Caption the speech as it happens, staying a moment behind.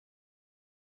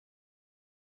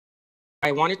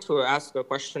I wanted to ask a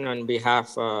question on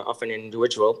behalf of an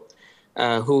individual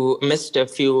who missed a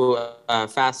few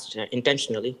fasts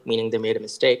intentionally, meaning they made a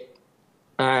mistake.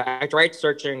 I tried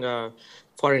searching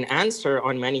for an answer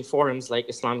on many forums like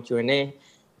Islam Q&A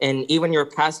and even your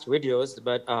past videos,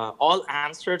 but all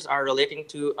answers are relating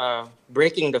to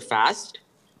breaking the fast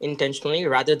intentionally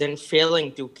rather than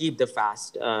failing to keep the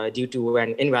fast due to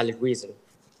an invalid reason.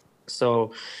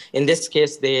 So in this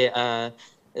case, they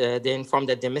informed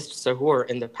that they missed sahur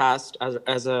in the past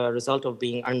as a result of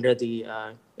being under the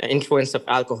influence of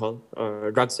alcohol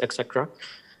or drugs, etc.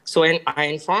 So I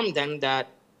informed them that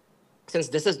since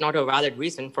this is not a valid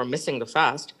reason for missing the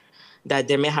fast, that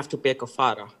they may have to pay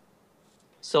kafara.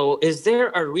 So is there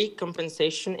a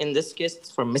recompensation in this case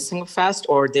for missing a fast,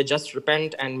 or they just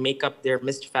repent and make up their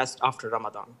missed fast after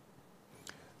Ramadan?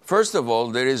 First of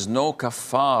all, there is no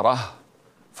kafara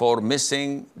for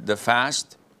missing the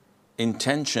fast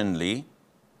intentionally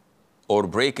or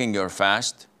breaking your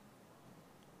fast,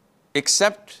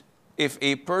 except if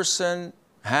a person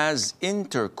has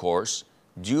intercourse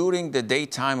during the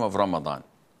daytime of Ramadan.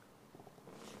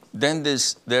 Then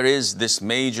there is this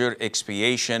major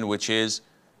expiation, which is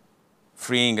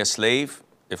freeing a slave,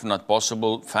 if not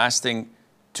possible, fasting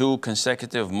 2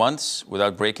 consecutive months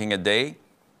without breaking a day.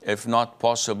 If not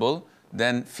possible,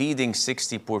 then feeding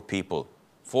 60 poor people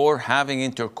for having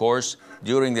intercourse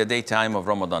during the daytime of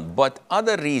Ramadan. But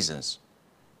other reasons,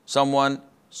 someone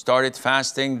started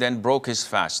fasting, then broke his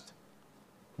fast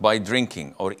by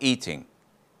drinking or eating,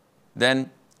 then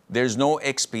there's no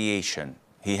expiation.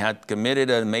 He had committed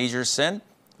a major sin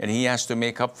and he has to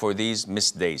make up for these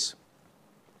missed days.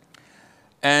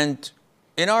 And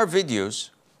in our videos,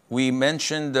 we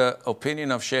mentioned the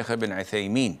opinion of Shaykh ibn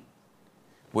Uthaymeen,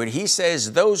 where he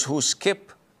says those who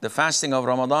skip the fasting of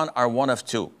Ramadan are one of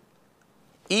two.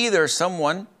 Either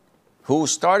someone who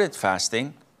started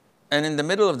fasting and in the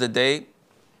middle of the day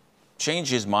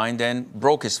changed his mind and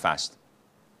broke his fast.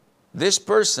 This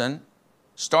person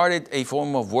started a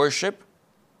form of worship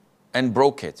and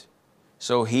broke it.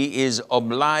 So he is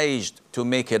obliged to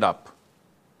make it up.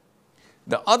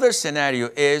 The other scenario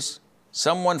is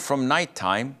someone from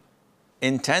nighttime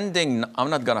intending, I'm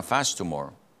not going to fast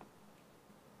tomorrow.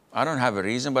 I don't have a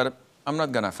reason, but I'm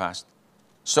not going to fast.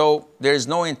 So there is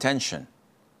no intention.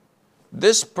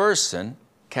 This person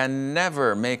can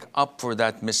never make up for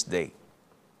that missed day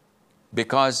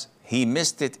because he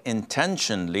missed it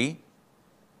intentionally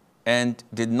and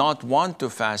did not want to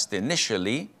fast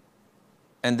initially,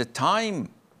 and the time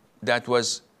that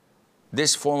was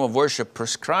this form of worship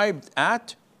prescribed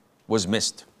at was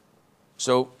missed.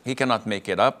 So he cannot make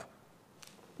it up.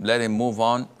 Let him move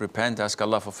on, repent, ask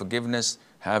Allah for forgiveness,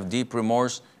 have deep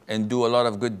remorse, and do a lot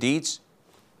of good deeds,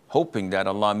 hoping that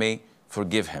Allah may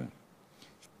forgive him.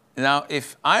 Now,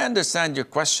 if I understand your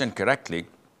question correctly,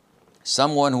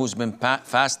 someone who's been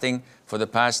fasting for the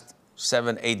past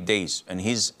 7-8 days, and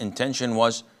his intention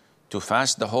was to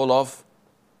fast the whole of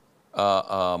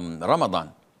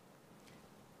Ramadan.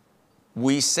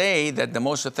 We say that the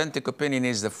most authentic opinion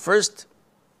is the first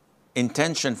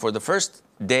intention for the first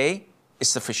day is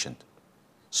sufficient.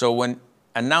 So when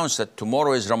announced that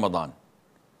tomorrow is Ramadan,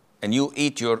 and you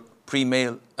eat your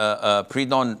pre-dawn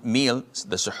meal,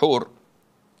 the suhoor,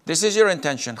 this is your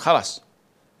intention, khalas.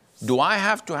 Do I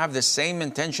have to have the same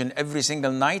intention every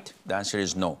single night? The answer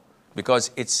is no,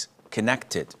 because it's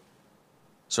connected.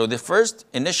 So the first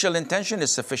initial intention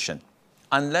is sufficient.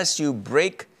 Unless you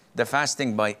break the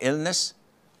fasting by illness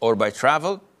or by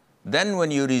travel, then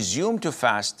when you resume to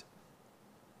fast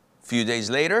a few days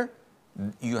later,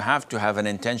 you have to have an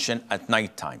intention at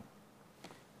night time.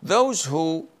 Those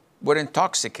who were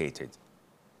intoxicated,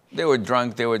 they were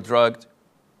drunk, they were drugged,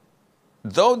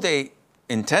 though they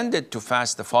intended to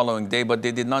fast the following day, but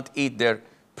they did not eat their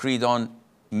pre-dawn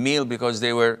meal because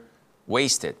they were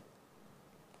wasted.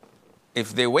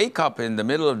 If they wake up in the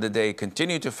middle of the day,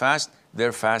 continue to fast,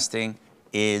 their fasting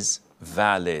is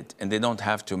valid and they don't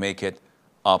have to make it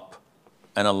up,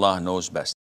 and Allah knows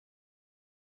best.